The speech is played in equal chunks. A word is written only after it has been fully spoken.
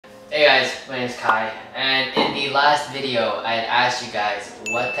Hey guys, my name is Kai, and in the last video I had asked you guys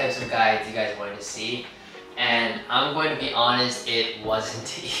what types of guides you guys wanted to see, and I'm going to be honest, it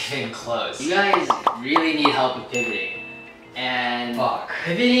wasn't even close. You guys really need help with pivoting, and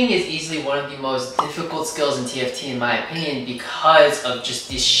pivoting is easily one of the most difficult skills in TFT in my opinion because of just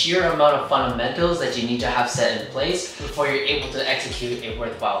the sheer amount of fundamentals that you need to have set in place before you're able to execute a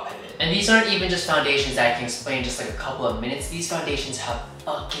worthwhile pivot. And these aren't even just foundations that I can explain in just like a couple of minutes. These foundations have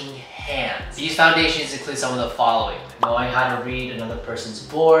fucking hands. These foundations include some of the following: knowing how to read another person's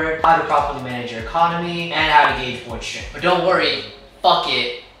board, how to properly manage your economy, and how to gauge board strength. But don't worry, fuck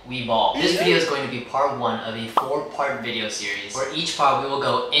it, we ball. This video is going to be part 1 of a 4-part video series where each part we will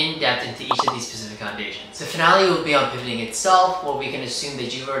go in depth into each of these specific foundations. The finale will be on pivoting itself, where we can assume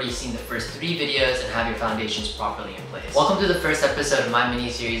that you've already seen the first 3 videos and have your foundations properly in place. Welcome to the first episode of my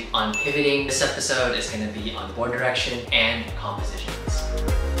mini-series on pivoting. This episode is going to be on board direction and compositions.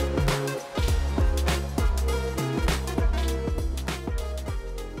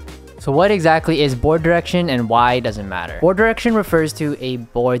 So what exactly is board direction and why does it matter? Board direction refers to a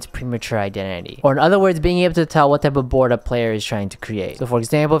board's premature identity, or in other words, being able to tell what type of board a player is trying to create. So for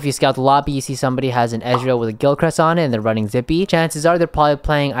example, if you scout the lobby, you see somebody has an Ezreal with a guild crest on it and they're running Zippy, chances are they're probably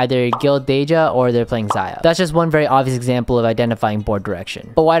playing either Guild Deja or they're playing Xayah. That's just one very obvious example of identifying board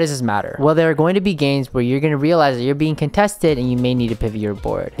direction. But why does this matter? Well, there are going to be games where you're going to realize that you're being contested and you may need to pivot your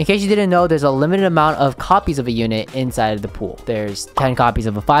board. In case you didn't know, there's a limited amount of copies of a unit inside of the pool. There's 10 copies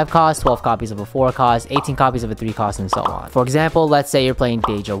of a 5 cost, 12 copies of a 4 cost, 18 copies of a 3 cost, and so on. For example, let's say you're playing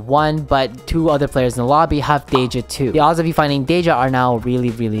Deja 1, but 2 other players in the lobby have Deja 2. The odds of you finding Deja are now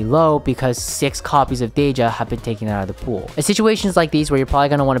really low because 6 copies of Deja have been taken out of the pool. In situations like these where you're probably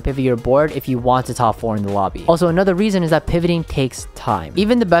going to want to pivot your board if you want to top 4 in the lobby. Also, another reason is that pivoting takes time.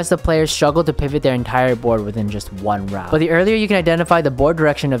 Even the best of players struggle to pivot their entire board within just 1 round. But the earlier you can identify the board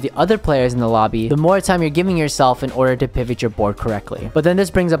direction of the other players in the lobby, the more time you're giving yourself in order to pivot your board correctly. But then this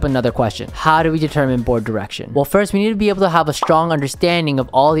brings up another question. How do we determine board direction? Well, first we need to be able to have a strong understanding of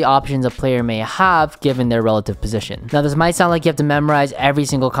all the options a player may have given their relative position. Now this might sound like you have to memorize every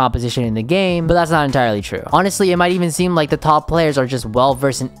single composition in the game, but that's not entirely true. Honestly, it might even seem like the top players are just well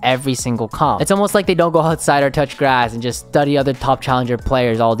versed in every single comp. It's almost like they don't go outside or touch grass and just study other top challenger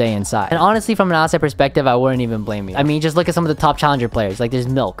players all day inside. And honestly, from an outside perspective, I wouldn't even blame you. I mean, just look at some of the top challenger players. Like there's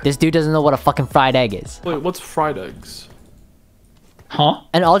Milk. This dude doesn't know what a fucking fried egg is. Wait, what's fried eggs? Huh?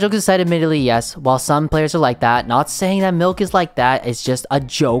 And all jokes aside, admittedly, yes, while some players are like that, not saying that Milk is like that, it's just a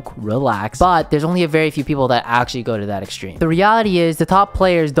joke, relax. But there's only a very few people that actually go to that extreme. The reality is the top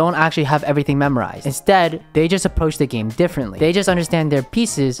players don't actually have everything memorized. Instead, they just approach the game differently. They just understand their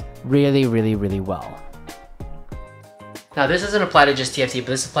pieces really well. Now this doesn't apply to just TFT,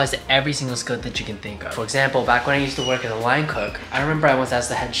 but this applies to every single skill that you can think of. For example, back when I used to work as a line cook, I remember I once asked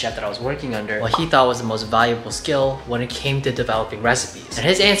the head chef that I was working under what he thought was the most valuable skill when it came to developing recipes. And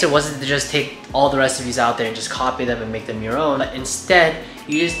his answer wasn't to just take all the recipes out there and just copy them and make them your own, but instead,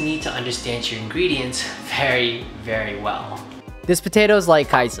 you just need to understand your ingredients very well. This potato is like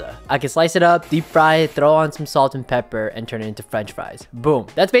Kaisa. I can slice it up, deep fry it, throw on some salt and pepper, and turn it into french fries. Boom.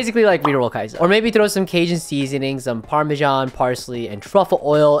 That's basically like reroll Kaisa. Or maybe throw some Cajun seasoning, some Parmesan, parsley, and truffle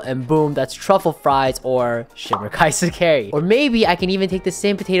oil, and boom, that's truffle fries or shimmer Kaisa curry. Or maybe I can even take the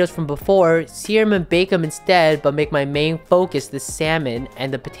same potatoes from before, sear them and bake them instead, but make my main focus the salmon,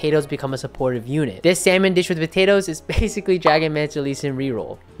 and the potatoes become a supportive unit. This salmon dish with potatoes is basically Dragon Man's release in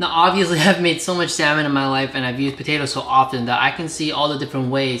reroll. Now obviously I've made so much salmon in my life and I've used potatoes so often that I can see all the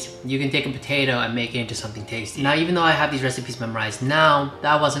different ways you can take a potato and make it into something tasty. Now even though I have these recipes memorized now,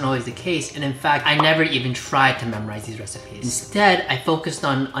 that wasn't always the case, and in fact I never even tried to memorize these recipes. Instead, I focused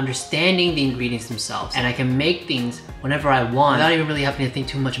on understanding the ingredients themselves, and I can make things whenever I want without even really having to think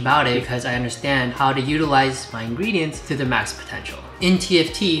too much about it because I understand how to utilize my ingredients to their max potential. In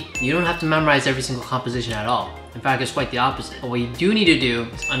TFT, you don't have to memorize every single composition at all. In fact, it's quite the opposite. But what you do need to do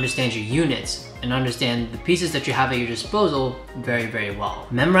is understand your units and understand the pieces that you have at your disposal very well.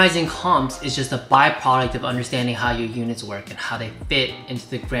 Memorizing comps is just a byproduct of understanding how your units work and how they fit into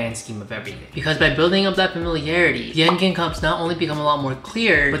the grand scheme of everything. Because by building up that familiarity, the endgame comps not only become a lot more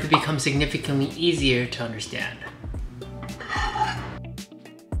clear, but they become significantly easier to understand.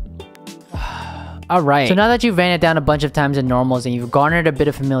 Alright, so now that you've ran it down a bunch of times in normals and you've garnered a bit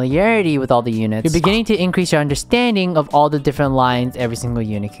of familiarity with all the units, you're beginning to increase your understanding of all the different lines every single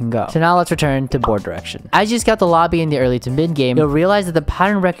unit can go. So now let's return to board direction. As you scout the lobby in the early to mid game, you'll realize that the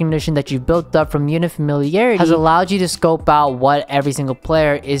pattern recognition that you've built up from unit familiarity has allowed you to scope out what every single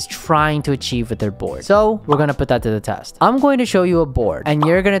player is trying to achieve with their board. So we're gonna put that to the test. I'm going to show you a board and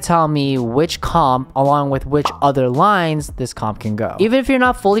you're gonna tell me which comp along with which other lines this comp can go. Even if you're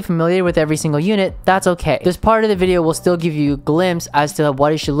not fully familiar with every single unit, that's okay. This part of the video will still give you a glimpse as to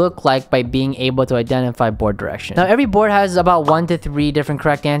what it should look like by being able to identify board direction. Now every board has about 1 to 3 different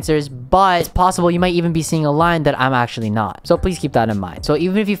correct answers, but it's possible you might even be seeing a line that I'm actually not. So please keep that in mind. So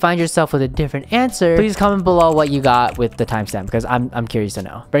even if you find yourself with a different answer, please comment below what you got with the timestamp because I'm curious to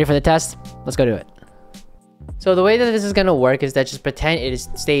know. Ready for the test? Let's go do it. So the way that this is going to work is that just pretend it is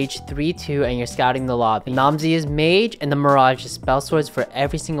stage 3-2 and you're scouting the lobby. Namzi is mage and the Mirage is spell swords for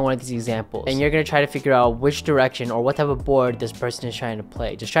every single one of these examples. And you're going to try to figure out which direction or what type of board this person is trying to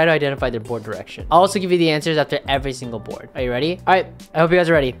play. Just try to identify their board direction. I'll also give you the answers after every single board. Are you ready? All right, I hope you guys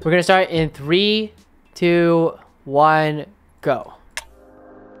are ready. We're going to start in 3, 2, 1, go.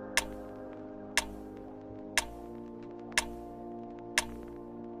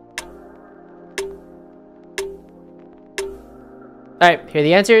 All right, here are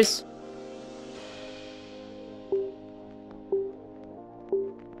the answers. All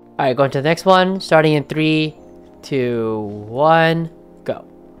right, going to the next one, starting in 3, 2, 1, go.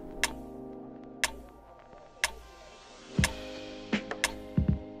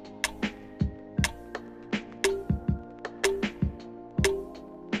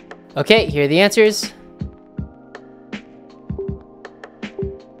 Okay, here are the answers.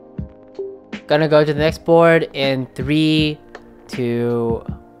 Gonna go to the next board in 3, 2,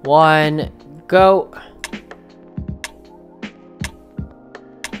 1, go.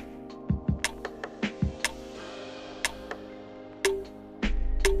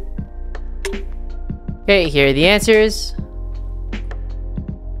 Okay, here are the answers.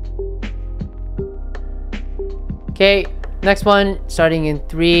 Okay, next one, starting in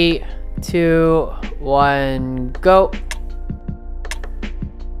 3, 2, 1, go.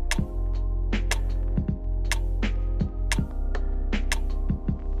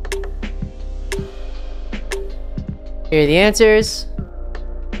 Here are the answers.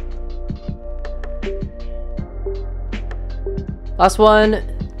 Last one,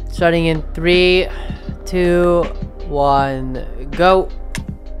 starting in 3, 2, 1, go.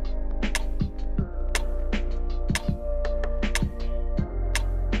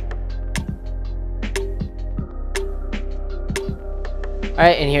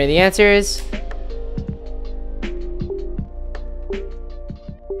 Alright, and here are the answers.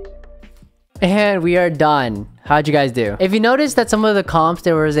 And we are done. How'd you guys do? If you noticed that some of the comps,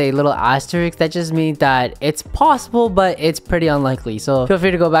 there was a little asterisk, that just means that it's possible, but it's pretty unlikely. So feel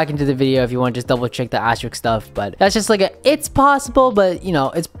free to go back into the video if you want to just double check the asterisk stuff. But that's just like it's possible, but you know,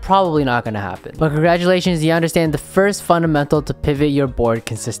 it's probably not going to happen. But congratulations, you understand the first fundamental to pivot your board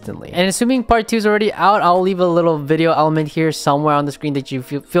consistently. And assuming part 2 is already out, I'll leave a little video element here somewhere on the screen that you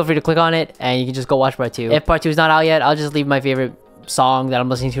feel free to click on it and you can just go watch part 2. If part 2 is not out yet, I'll just leave my favorite song that I'm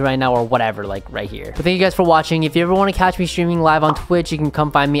listening to right now or whatever, like right here. But thank you guys for watching. If you ever want to catch me streaming live on Twitch, you can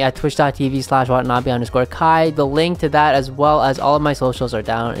come find me at twitch.tv/watanabe_kai. The link to that as well as all of my socials are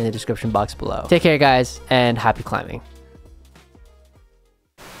down in the description box below. Take care guys and happy climbing.